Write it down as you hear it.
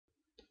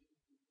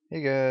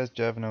Hey guys,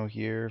 Javano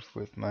here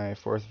with my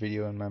fourth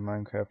video in my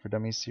Minecraft for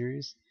Dummies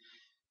series.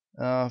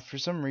 For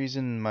some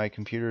reason my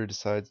computer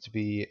decides to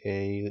be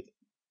a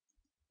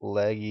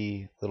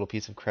laggy little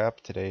piece of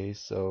crap today,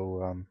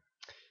 so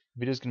the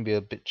video's going to be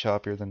a bit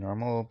choppier than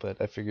normal,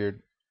 but I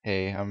figured,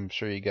 hey, I'm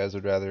sure you guys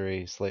would rather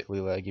a slightly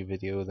laggy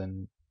video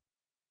than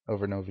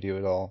over no video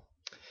at all.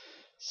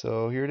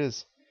 So here it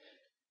is.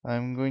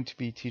 I'm going to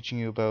be teaching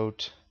you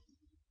about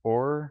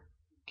OR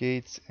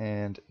gates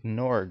and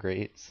NOR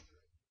gates,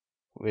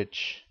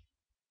 which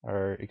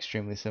are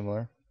extremely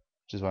similar,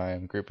 which is why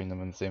I'm grouping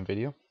them in the same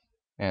video,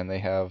 and they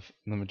have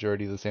the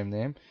majority of the same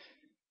name.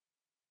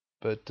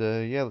 But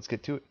yeah, let's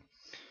get to it.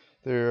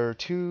 There are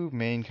two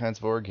main kinds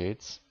of OR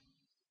gates.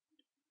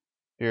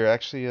 Here,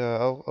 actually,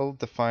 I'll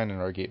define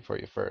an OR gate for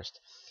you first.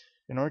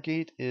 An OR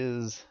gate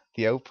is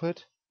the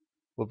output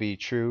will be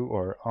true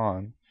or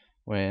on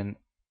when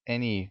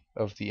any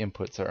of the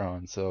inputs are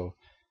on. So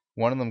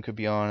one of them could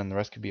be on and the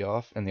rest could be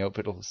off, and the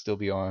output will still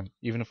be on.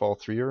 Even if all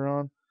three are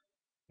on,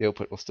 the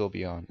output will still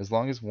be on. As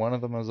long as one of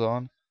them is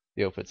on,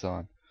 the output's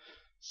on.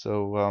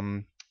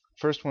 So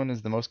first one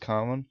is the most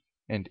common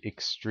and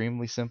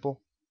extremely simple.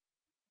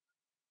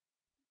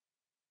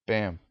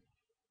 Bam,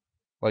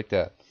 like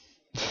that.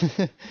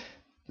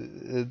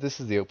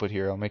 This is the output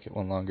here. I'll make it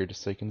one longer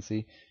just so you can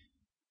see.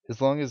 As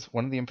long as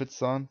one of the inputs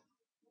is on,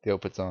 the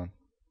output's on.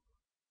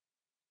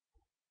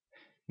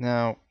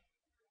 Now,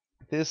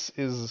 this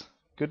is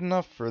good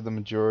enough for the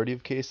majority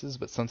of cases,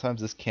 but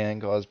sometimes this can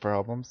cause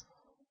problems.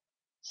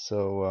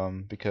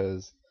 So,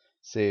 because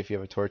say if you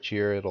have a torch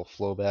here, it'll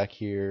flow back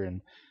here,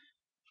 and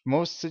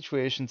most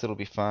situations it'll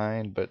be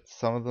fine, but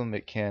some of them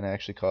it can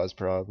actually cause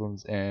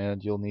problems,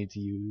 and you'll need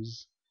to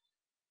use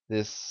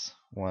this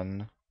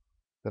one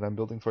that I'm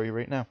building for you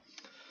right now.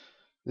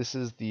 This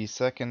is the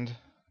second.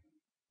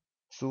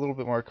 It's a little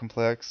bit more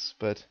complex,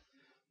 but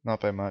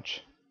not by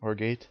much. OR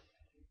gate.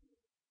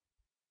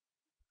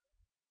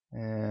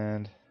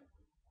 And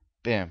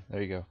bam,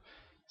 there you go.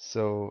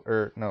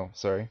 So, no,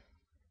 sorry.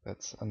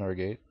 That's an OR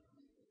gate.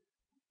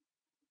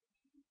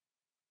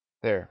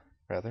 There,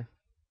 rather.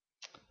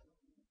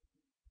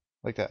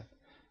 Like that.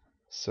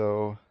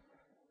 So,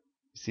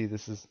 you see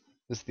this is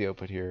the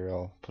output here.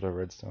 I'll put a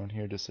redstone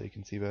here just so you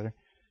can see better.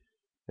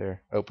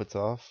 There, output's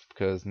off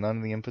because none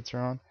of the inputs are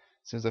on.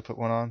 As soon as I put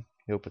one on,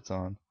 the output's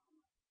on.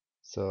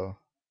 So,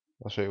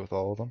 I'll show you with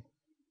all of them.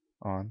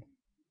 On,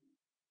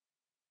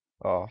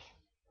 off,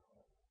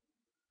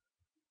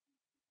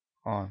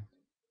 on,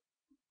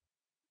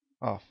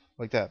 off,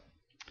 like that.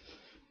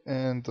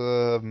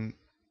 And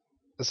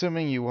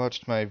assuming you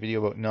watched my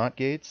video about NOT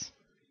gates,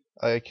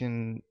 if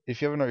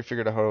you haven't already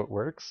figured out how it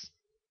works,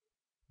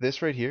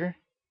 this right here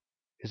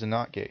is a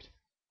NOT gate.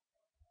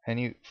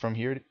 Any from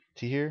here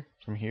to here,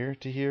 from here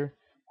to here,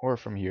 or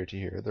from here to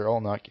here, they're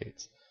all NOT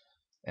gates.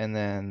 And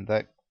then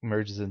that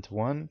merges into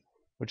one,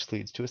 which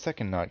leads to a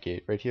second NOT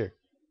gate right here.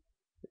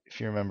 If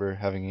you remember,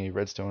 having a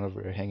redstone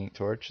over a hanging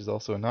torch is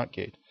also a NOT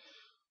gate.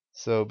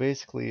 So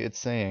basically it's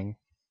saying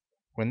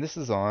when this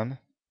is on,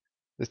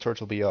 this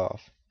torch will be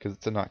off because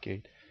it's a NOT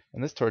gate.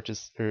 And this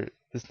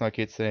this NOT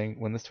gate's saying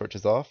when this torch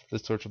is off,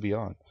 this torch will be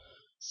on.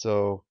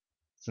 So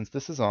since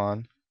this is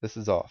on, this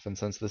is off, and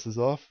since this is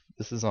off,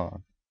 this is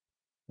on.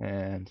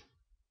 And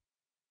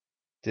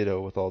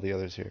ditto with all the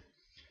others here.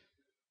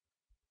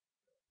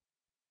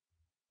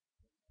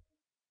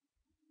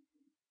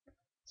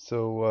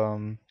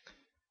 So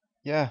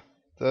yeah,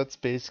 that's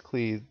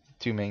basically the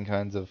two main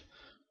kinds of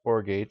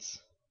OR gates.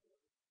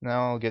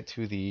 Now I'll get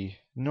to the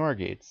NOR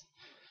gates.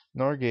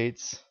 NOR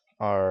gates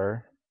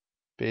are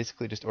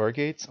basically just OR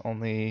gates,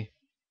 only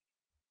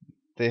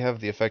they have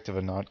the effect of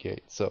a NOT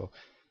gate. So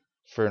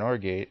for an OR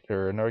gate,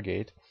 or a NOR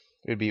gate,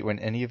 it would be when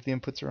any of the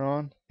inputs are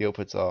on, the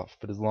output's off.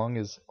 But as long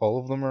as all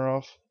of them are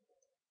off,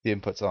 the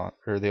input's on,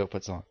 or the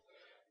output's on.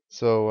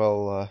 So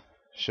I'll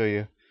show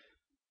you.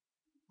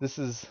 This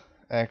is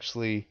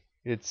actually,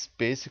 it's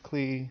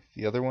basically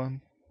the other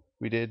one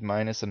we did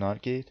minus a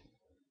NOT gate,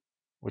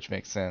 which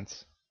makes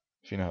sense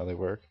if you know how they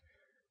work.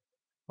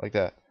 Like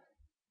that.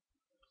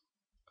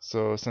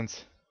 So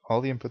since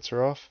all the inputs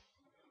are off,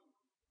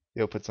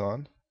 the output's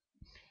on.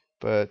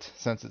 But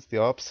since it's the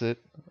opposite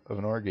of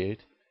an OR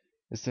gate,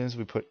 as soon as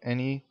we put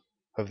any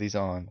of these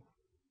on,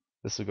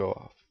 this will go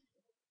off.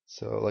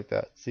 So like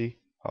that. See?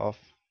 Off,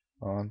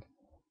 on,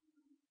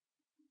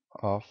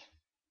 off,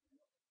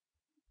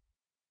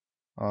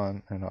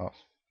 on, and off.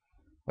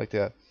 Like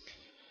that.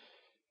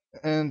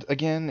 And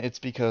again, it's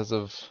because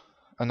of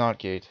a NOT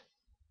gate.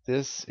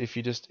 This, if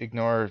you just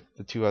ignore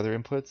the two other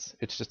inputs,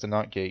 it's just a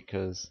NOT gate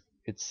because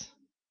it's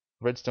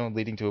redstone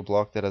leading to a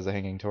block that has a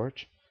hanging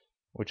torch,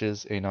 which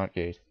is a NOT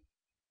gate.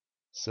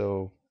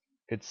 So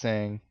it's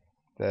saying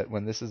that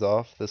when this is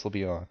off, this will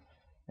be on.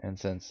 And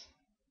since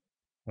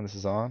when this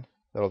is on,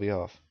 that'll be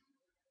off.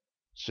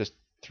 It's just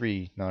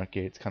three NOT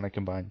gates kind of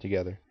combined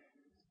together.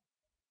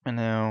 And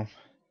now,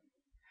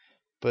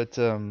 but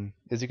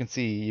as you can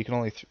see, you can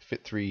only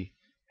fit three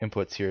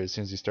inputs here. As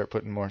soon as you start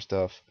putting more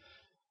stuff,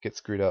 get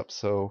screwed up.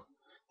 So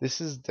this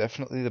is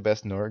definitely the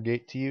best NOR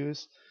gate to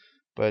use.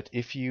 But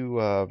if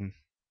you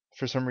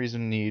for some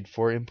reason need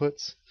 4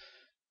 inputs,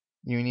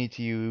 you need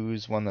to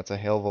use one that's a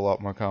hell of a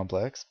lot more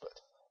complex,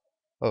 but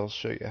I'll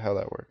show you how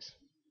that works.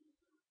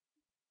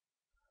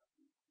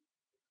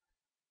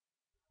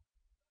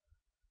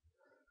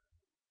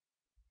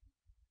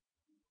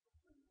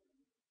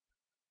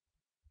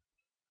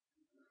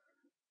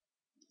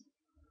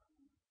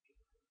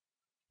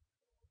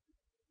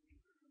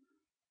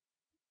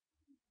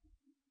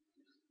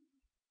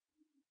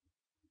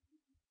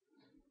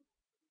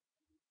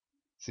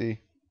 See?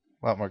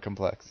 A lot more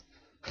complex.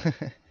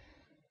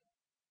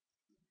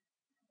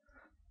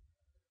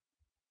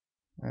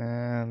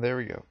 And there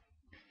we go.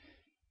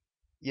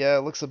 Yeah,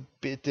 it looks a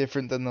bit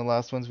different than the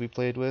last ones we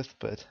played with,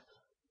 but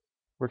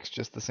works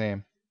just the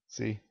same.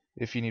 See,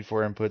 if you need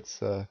 4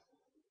 inputs,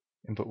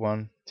 input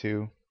 1,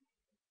 2,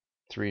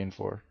 3, and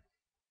 4.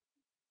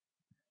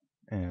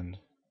 And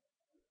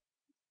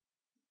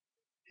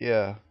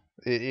yeah,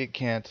 it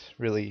can't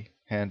really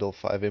handle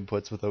 5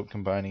 inputs without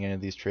combining any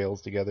of these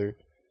trails together,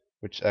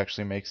 which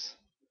actually makes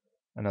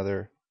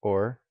another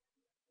OR.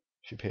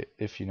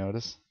 If you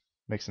notice,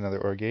 makes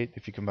another OR gate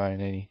if you combine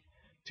any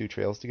 2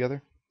 trails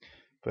together.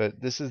 But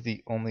this is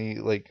the only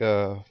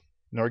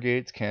NOR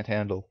gates can't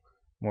handle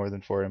more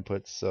than 4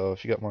 inputs, so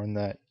if you got more than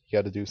that, you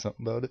got to do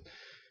something about it.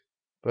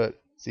 But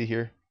see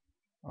here,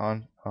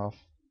 on, off,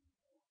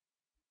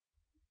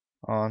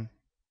 on,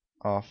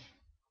 off,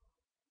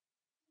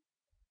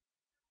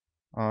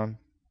 on,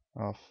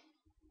 off,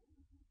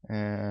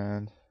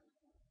 and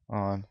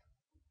on,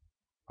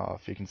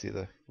 off. You can see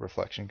the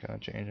reflection kind of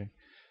changing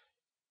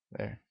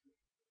there.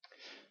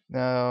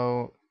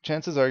 Now,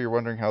 chances are you're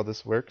wondering how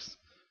this works.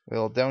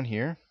 Well, down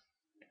here,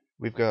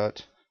 we've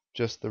got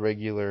just the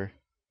regular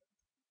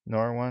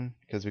NOR one,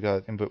 because we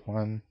got input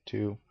 1,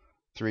 2,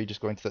 3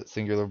 just going to that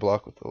singular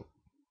block with the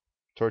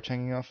torch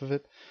hanging off of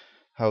it.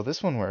 How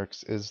this one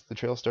works is the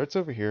trail starts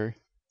over here,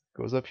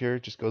 goes up here,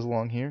 just goes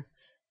along here,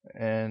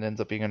 and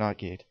ends up being a NOT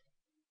gate.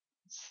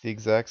 It's the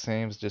exact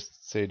same as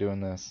just, say, doing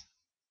this.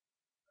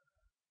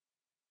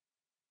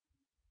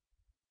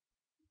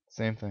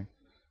 Same thing.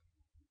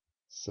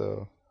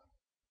 So,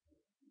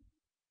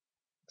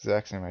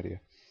 exact same idea.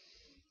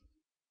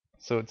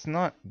 So it's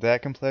not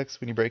that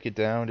complex when you break it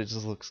down, it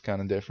just looks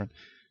kind of different.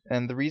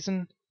 And the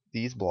reason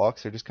these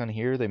blocks are just kind of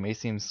here, they may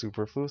seem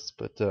superfluous,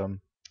 but you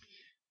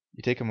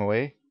take them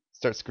away,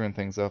 start screwing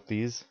things up,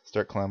 these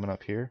start climbing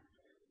up here.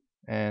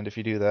 And if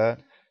you do that,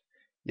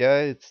 yeah,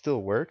 it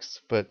still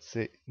works, but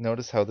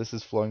notice how this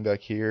is flowing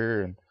back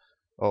here and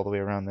all the way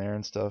around there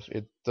and stuff.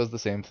 It does the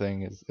same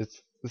thing.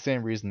 It's the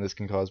same reason this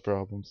can cause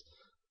problems.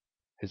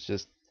 It's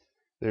just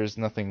there's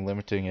nothing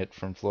limiting it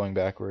from flowing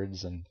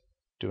backwards and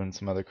doing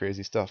some other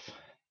crazy stuff.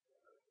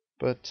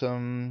 But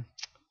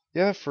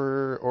yeah,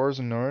 for ors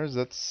and nors,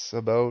 that's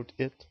about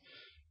it.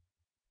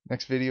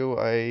 Next video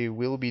I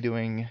will be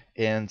doing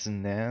ands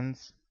and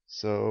nans,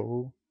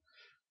 so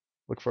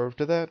look forward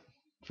to that.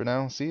 For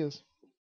now, see yous.